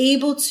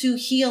able to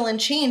heal and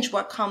change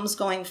what comes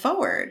going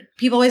forward.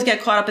 People always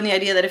get caught up in the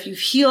idea that if you've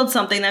healed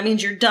something, that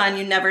means you're done.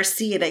 You never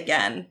see it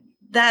again.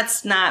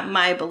 That's not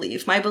my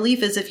belief. My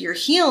belief is if you're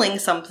healing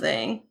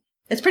something,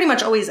 it's pretty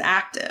much always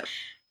active.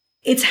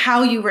 It's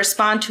how you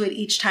respond to it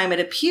each time it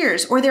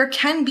appears. Or there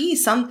can be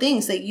some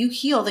things that you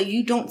heal that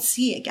you don't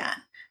see again,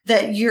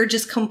 that you're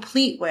just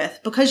complete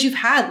with because you've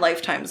had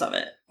lifetimes of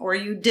it, or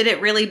you did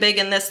it really big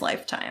in this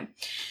lifetime.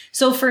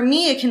 So for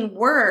me, it can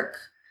work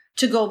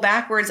to go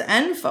backwards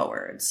and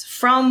forwards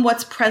from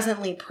what's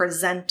presently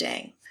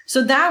presenting.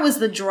 So that was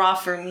the draw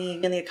for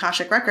me in the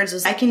Akashic Records,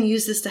 is I can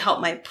use this to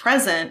help my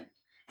present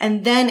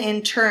and then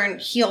in turn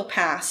heal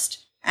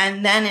past,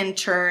 and then in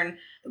turn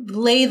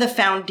lay the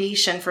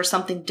foundation for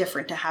something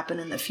different to happen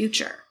in the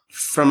future.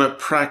 From a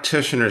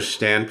practitioner's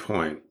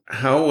standpoint,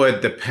 how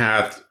would the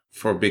path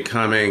for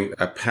becoming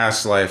a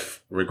past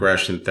life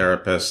regression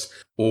therapist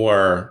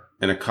or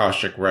an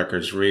Akashic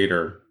Records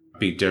reader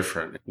be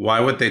different? Why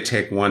would they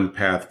take one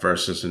path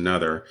versus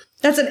another?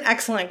 That's an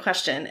excellent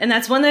question. And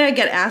that's one that I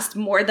get asked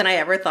more than I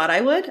ever thought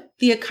I would.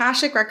 The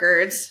Akashic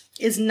Records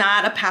is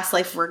not a past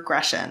life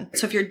regression.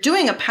 So if you're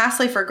doing a past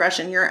life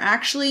regression, you're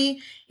actually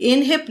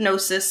in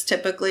hypnosis,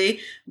 typically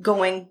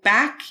going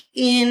back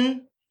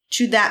in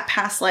to that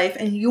past life,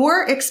 and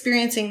you're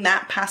experiencing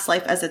that past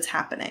life as it's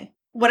happening.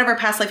 Whatever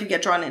past life you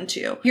get drawn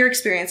into, you're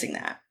experiencing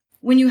that.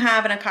 When you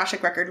have an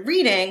Akashic Record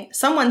reading,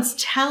 someone's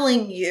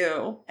telling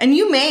you, and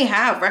you may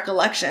have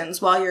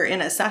recollections while you're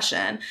in a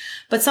session,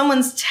 but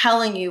someone's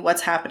telling you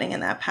what's happening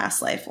in that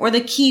past life or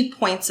the key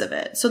points of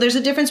it. So there's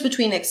a difference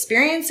between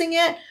experiencing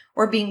it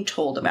or being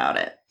told about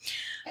it.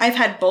 I've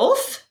had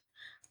both.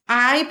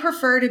 I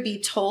prefer to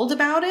be told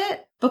about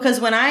it because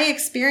when I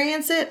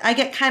experience it, I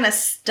get kind of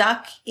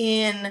stuck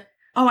in,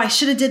 oh, I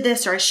should have did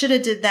this or I should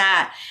have did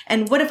that.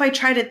 And what if I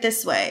tried it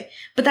this way?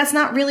 But that's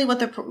not really what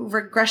the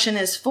regression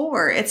is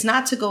for. It's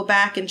not to go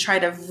back and try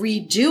to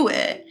redo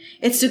it.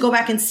 It's to go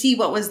back and see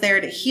what was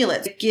there to heal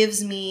it. It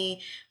gives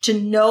me to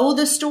know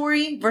the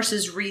story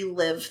versus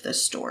relive the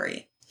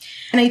story.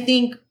 And I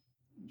think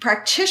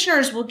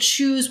practitioners will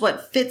choose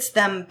what fits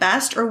them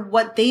best or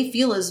what they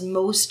feel is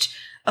most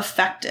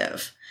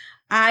effective.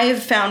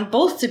 I've found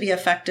both to be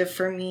effective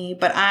for me,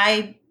 but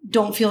I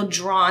don't feel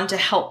drawn to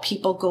help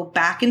people go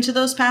back into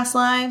those past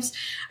lives.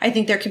 I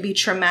think there can be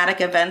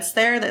traumatic events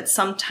there that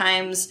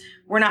sometimes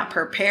we're not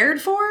prepared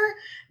for,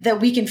 that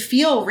we can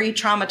feel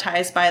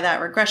re-traumatized by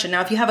that regression.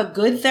 Now, if you have a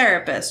good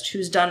therapist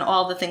who's done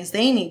all the things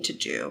they need to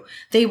do,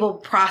 they will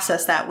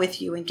process that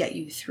with you and get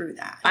you through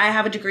that. I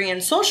have a degree in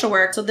social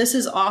work, so this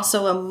is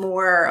also a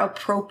more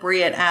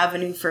appropriate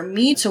avenue for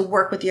me to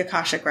work with the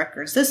Akashic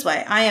Records this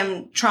way. I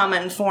am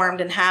trauma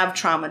informed and have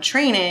trauma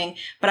training,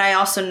 but I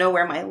also know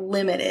where my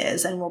limit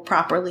is and will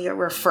properly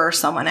refer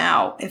someone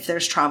out if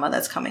there's trauma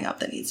that's coming up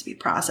that needs to be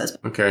processed.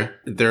 Okay.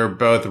 They're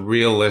both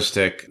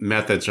realistic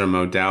methods or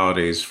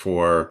modalities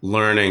for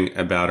learning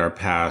about our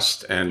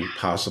past and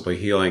possibly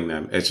healing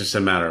them. It's just a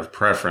matter of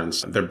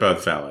preference. They're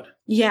both valid.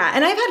 Yeah.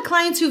 And I've had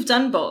clients who've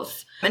done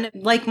both and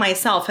like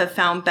myself have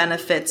found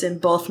benefits in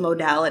both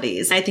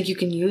modalities. I think you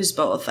can use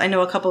both. I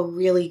know a couple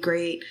really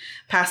great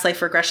past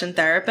life regression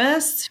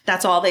therapists.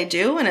 That's all they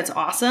do. And it's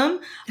awesome.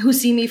 Who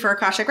see me for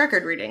Akashic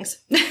Record readings.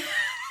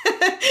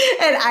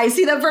 And I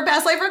see them for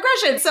past life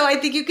regression. So I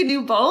think you can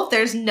do both.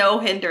 There's no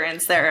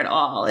hindrance there at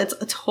all. It's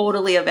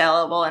totally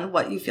available and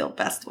what you feel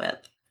best with.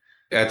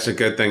 That's a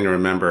good thing to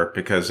remember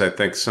because I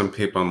think some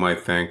people might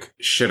think,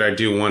 should I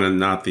do one and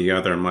not the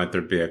other? Might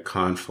there be a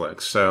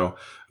conflict? So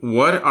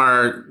what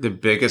are the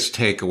biggest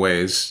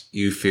takeaways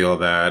you feel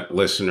that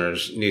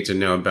listeners need to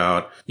know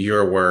about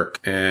your work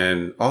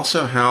and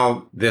also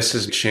how this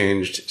has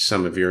changed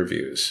some of your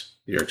views,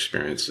 your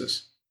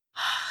experiences?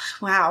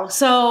 Wow.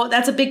 So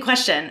that's a big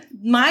question.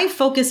 My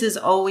focus is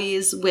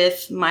always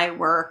with my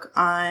work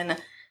on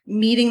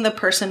meeting the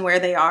person where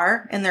they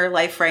are in their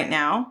life right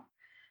now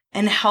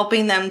and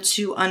helping them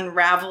to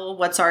unravel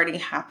what's already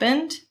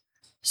happened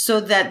so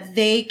that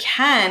they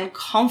can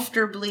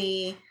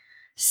comfortably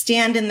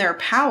stand in their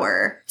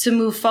power to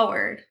move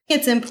forward.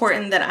 It's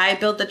important that I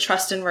build the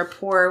trust and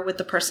rapport with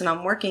the person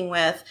I'm working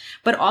with,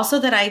 but also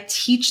that I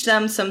teach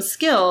them some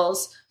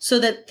skills so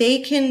that they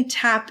can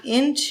tap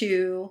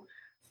into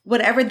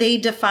whatever they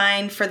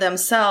define for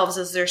themselves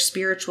as their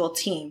spiritual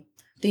team.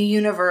 the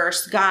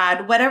universe,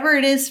 God, whatever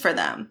it is for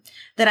them,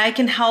 that I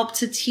can help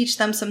to teach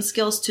them some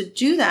skills to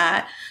do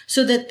that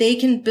so that they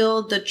can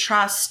build the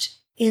trust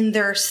in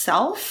their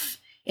self,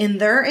 in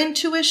their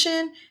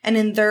intuition, and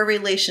in their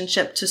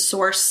relationship to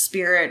source,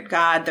 spirit,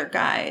 God, their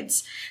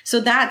guides. So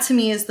that to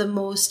me is the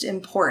most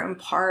important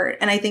part.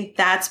 And I think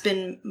that's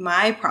been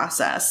my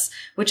process,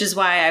 which is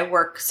why I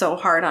work so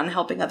hard on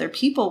helping other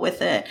people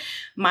with it.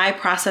 My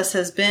process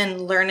has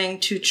been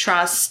learning to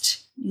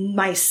trust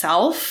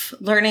myself,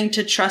 learning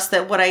to trust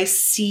that what I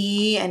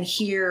see and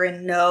hear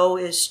and know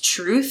is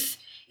truth,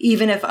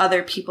 even if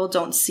other people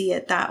don't see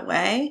it that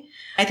way.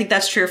 I think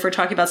that's true if we're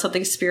talking about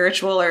something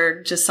spiritual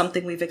or just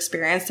something we've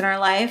experienced in our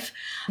life.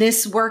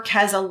 This work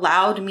has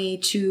allowed me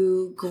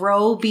to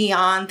grow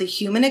beyond the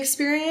human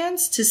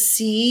experience, to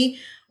see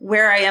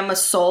where I am a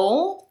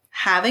soul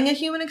having a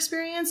human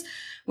experience,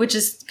 which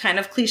is kind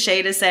of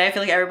cliche to say. I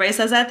feel like everybody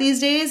says that these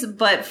days.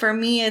 But for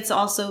me, it's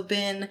also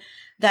been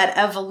that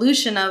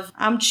evolution of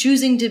I'm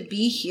choosing to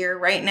be here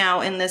right now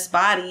in this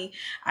body.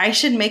 I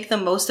should make the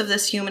most of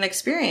this human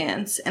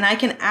experience, and I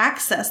can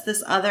access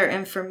this other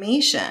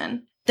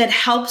information that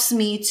helps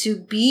me to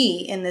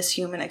be in this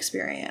human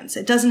experience.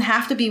 It doesn't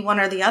have to be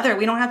one or the other.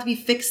 We don't have to be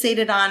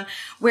fixated on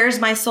where's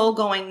my soul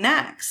going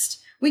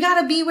next. We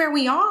got to be where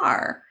we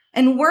are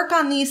and work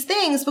on these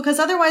things, because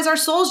otherwise our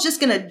soul's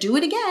just going to do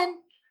it again.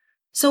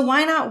 So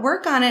why not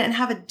work on it and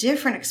have a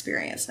different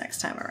experience next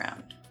time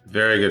around?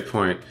 Very good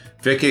point.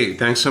 Viki,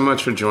 thanks so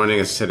much for joining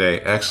us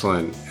today.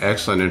 Excellent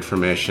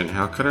information.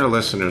 How could our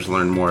listeners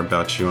learn more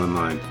about you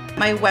online?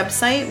 My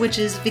website, which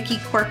is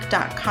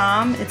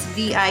vikiquirk.com. It's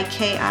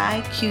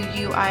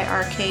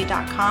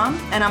VIKIQUIRK.com.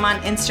 And I'm on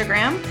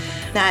Instagram.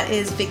 That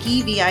is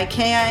Viki,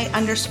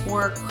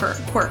 VIKI_Quirk,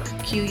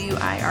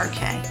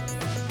 QUIRK.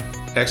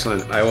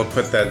 Excellent. I will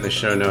put that in the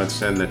show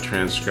notes and the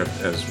transcript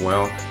as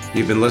well.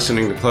 You've been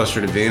listening to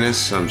Closer to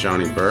Venus. I'm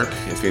Johnny Burke.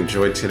 If you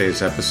enjoyed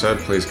today's episode,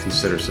 please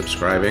consider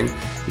subscribing.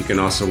 You can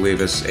also leave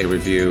us a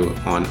review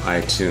on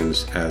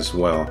iTunes as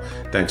well.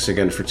 Thanks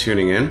again for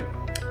tuning in,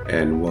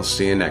 and we'll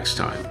see you next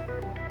time.